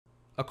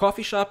A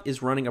coffee shop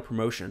is running a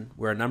promotion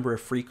where a number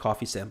of free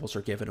coffee samples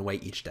are given away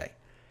each day.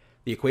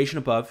 The equation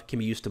above can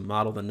be used to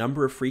model the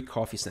number of free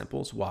coffee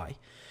samples, Y,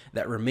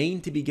 that remain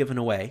to be given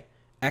away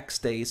X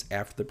days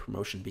after the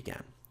promotion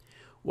began.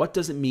 What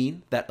does it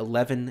mean that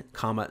 11,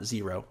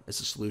 0 is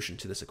a solution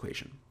to this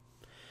equation?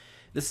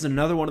 This is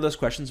another one of those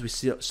questions. We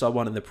saw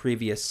one in the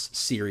previous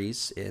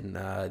series, in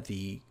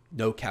the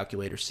No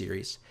Calculator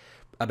series,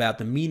 about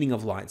the meaning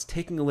of lines,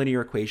 taking a linear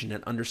equation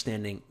and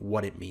understanding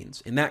what it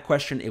means. In that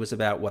question, it was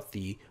about what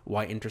the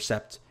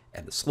y-intercept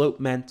and the slope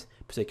meant,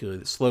 particularly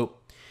the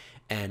slope.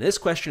 And in this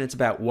question, it's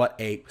about what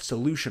a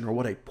solution or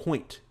what a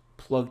point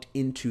plugged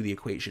into the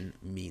equation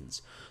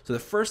means. So the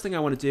first thing I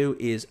want to do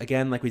is,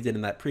 again, like we did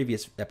in that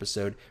previous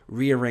episode,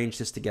 rearrange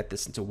this to get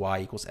this into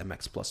y equals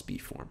mx plus b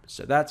form.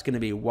 So that's going to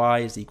be y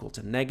is equal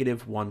to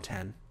negative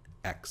 110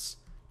 x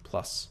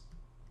plus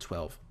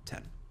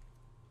 1210.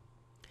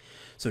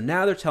 So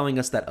now they're telling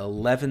us that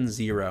 11,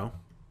 0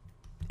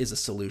 is a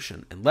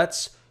solution. And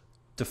let's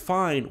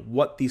define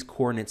what these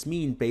coordinates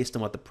mean based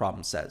on what the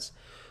problem says.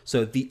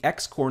 So the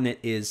x coordinate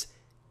is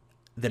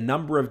the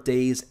number of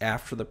days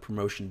after the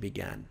promotion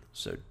began.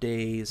 So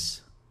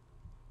days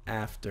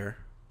after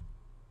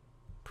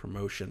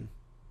promotion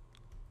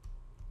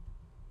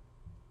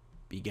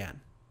began.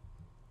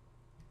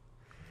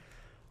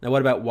 Now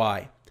what about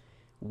y?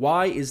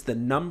 Y is the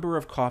number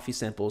of coffee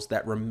samples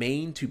that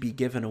remain to be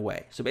given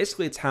away. So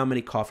basically it's how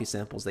many coffee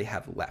samples they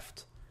have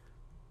left.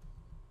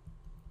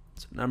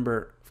 So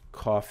number of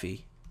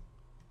coffee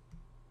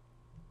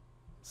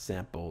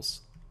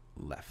samples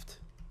left.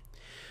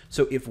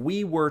 So if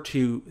we were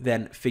to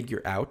then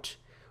figure out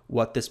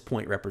what this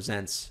point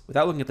represents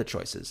without looking at the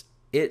choices,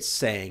 it's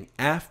saying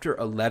after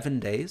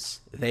 11 days,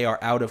 they are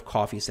out of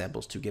coffee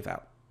samples to give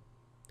out.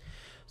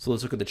 So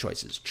let's look at the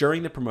choices.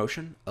 During the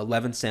promotion,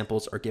 11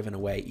 samples are given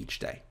away each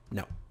day.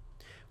 No.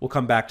 We'll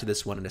come back to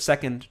this one in a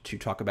second to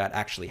talk about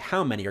actually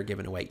how many are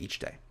given away each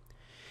day.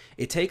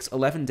 It takes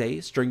 11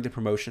 days during the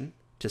promotion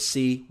to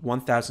see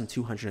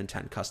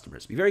 1,210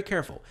 customers. Be very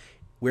careful.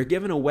 We're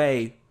giving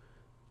away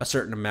a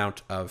certain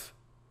amount of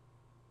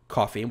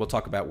coffee, and we'll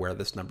talk about where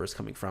this number is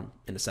coming from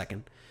in a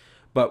second.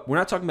 But we're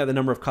not talking about the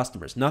number of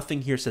customers.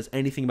 Nothing here says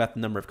anything about the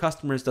number of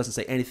customers. Doesn't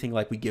say anything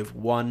like we give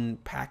one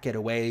packet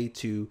away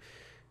to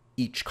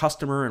each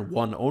customer and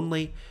one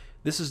only.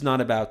 This is not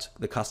about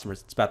the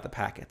customers. It's about the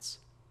packets.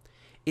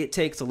 It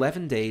takes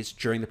 11 days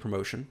during the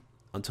promotion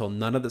until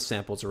none of the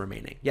samples are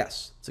remaining.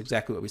 Yes, that's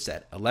exactly what we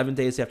said. 11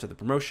 days after the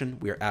promotion,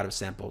 we are out of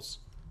samples.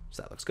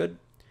 So that looks good.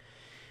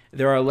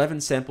 There are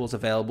 11 samples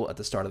available at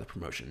the start of the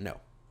promotion.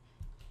 No.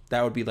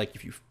 That would be like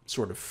if you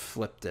sort of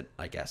flipped it,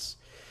 I guess.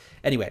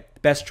 Anyway, the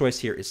best choice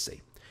here is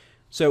C.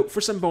 So for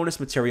some bonus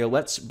material,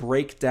 let's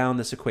break down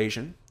this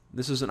equation.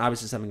 This isn't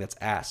obviously something that's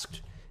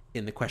asked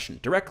in the question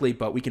directly,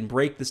 but we can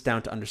break this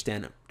down to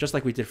understand, just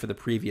like we did for the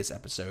previous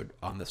episode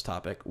on this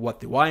topic, what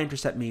the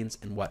y-intercept means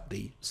and what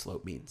the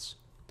slope means.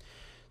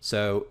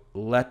 So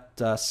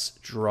let us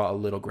draw a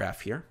little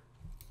graph here.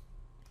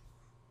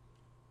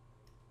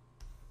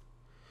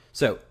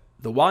 So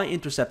the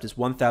y-intercept is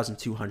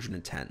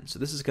 1,210. So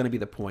this is going to be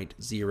the point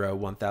 0,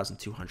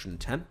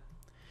 1,210.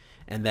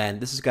 And then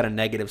this has got a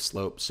negative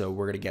slope, so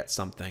we're going to get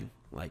something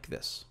like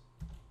this.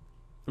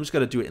 I'm just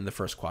going to do it in the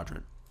first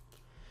quadrant.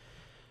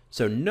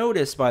 So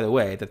notice, by the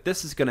way, that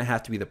this is going to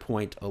have to be the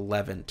point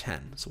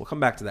 1110. So we'll come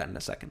back to that in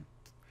a second.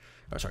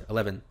 Oh, sorry,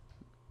 11,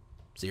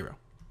 0.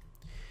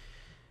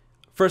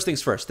 First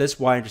things first, this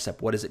y-intercept,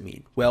 what does it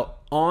mean? Well,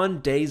 on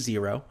day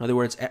 0, in other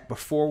words,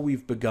 before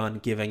we've begun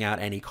giving out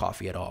any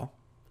coffee at all,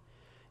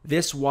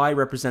 this y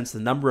represents the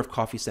number of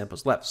coffee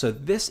samples left. So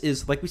this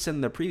is, like we said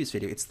in the previous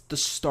video, it's the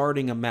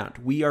starting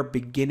amount. We are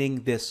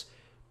beginning this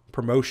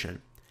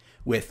promotion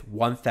with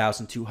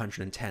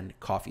 1,210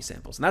 coffee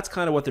samples. And that's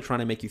kind of what they're trying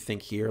to make you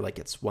think here, like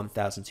it's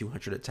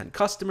 1,210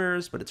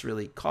 customers, but it's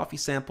really coffee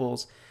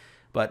samples,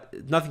 but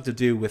nothing to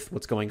do with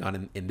what's going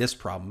on in this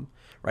problem,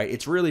 right?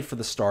 It's really for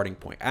the starting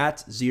point.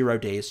 At 0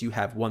 days, you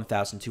have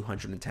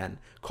 1,210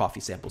 coffee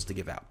samples to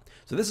give out.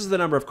 So this is the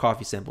number of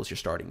coffee samples you're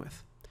starting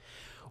with.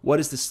 What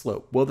is the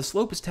slope? Well, the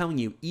slope is telling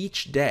you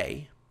each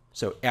day,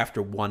 so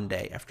after 1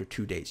 day, after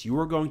 2 days, you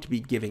are going to be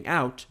giving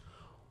out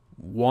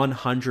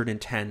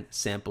 110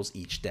 samples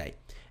each day.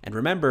 And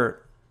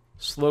remember,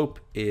 slope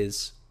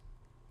is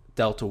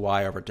delta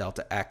y over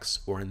delta x,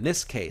 or in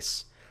this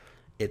case,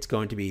 it's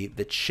going to be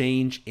the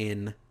change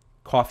in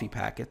coffee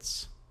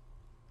packets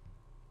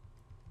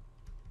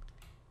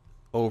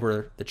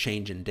over the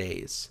change in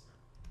days.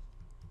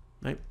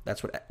 Right?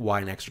 That's what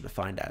y and x are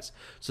defined as.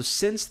 So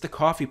since the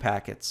coffee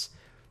packets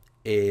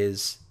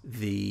is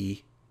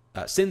the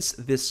since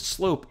this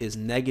slope is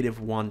negative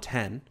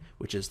 110,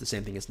 which is the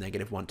same thing as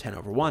negative 110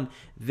 over 1,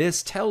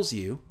 this tells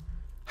you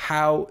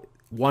how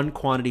one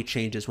quantity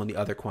changes when the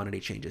other quantity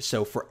changes.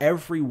 So for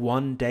every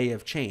 1 day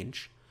of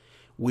change,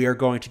 we are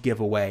going to give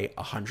away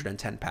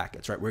 110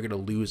 packets, right? We're going to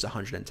lose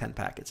 110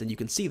 packets. And you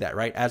can see that,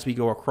 right? As we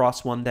go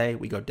across 1 day,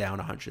 we go down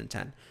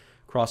 110.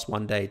 Across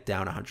 1 day,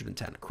 down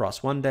 110.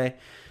 Across 1 day,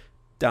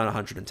 down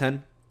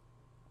 110.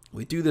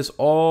 We do this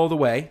all the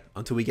way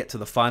until we get to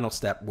the final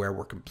step where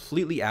we're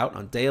completely out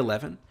on day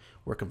 11.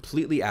 We're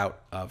completely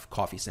out of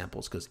coffee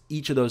samples because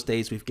each of those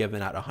days we've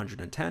given out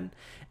 110.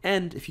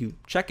 And if you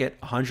check it,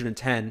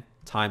 110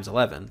 times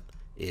 11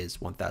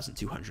 is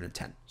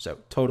 1,210. So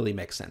totally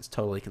makes sense,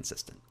 totally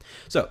consistent.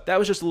 So that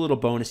was just a little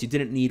bonus. You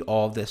didn't need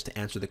all of this to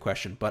answer the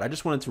question, but I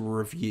just wanted to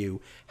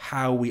review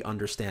how we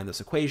understand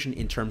this equation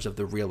in terms of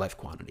the real life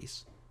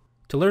quantities.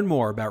 To learn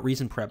more about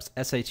Reason Prep's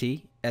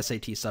SAT,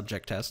 SAT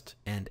subject test,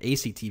 and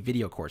ACT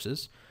video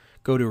courses,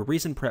 go to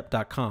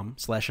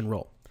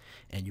reasonprep.com/enroll,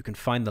 and you can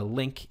find the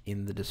link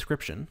in the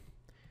description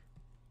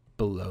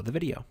below the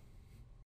video.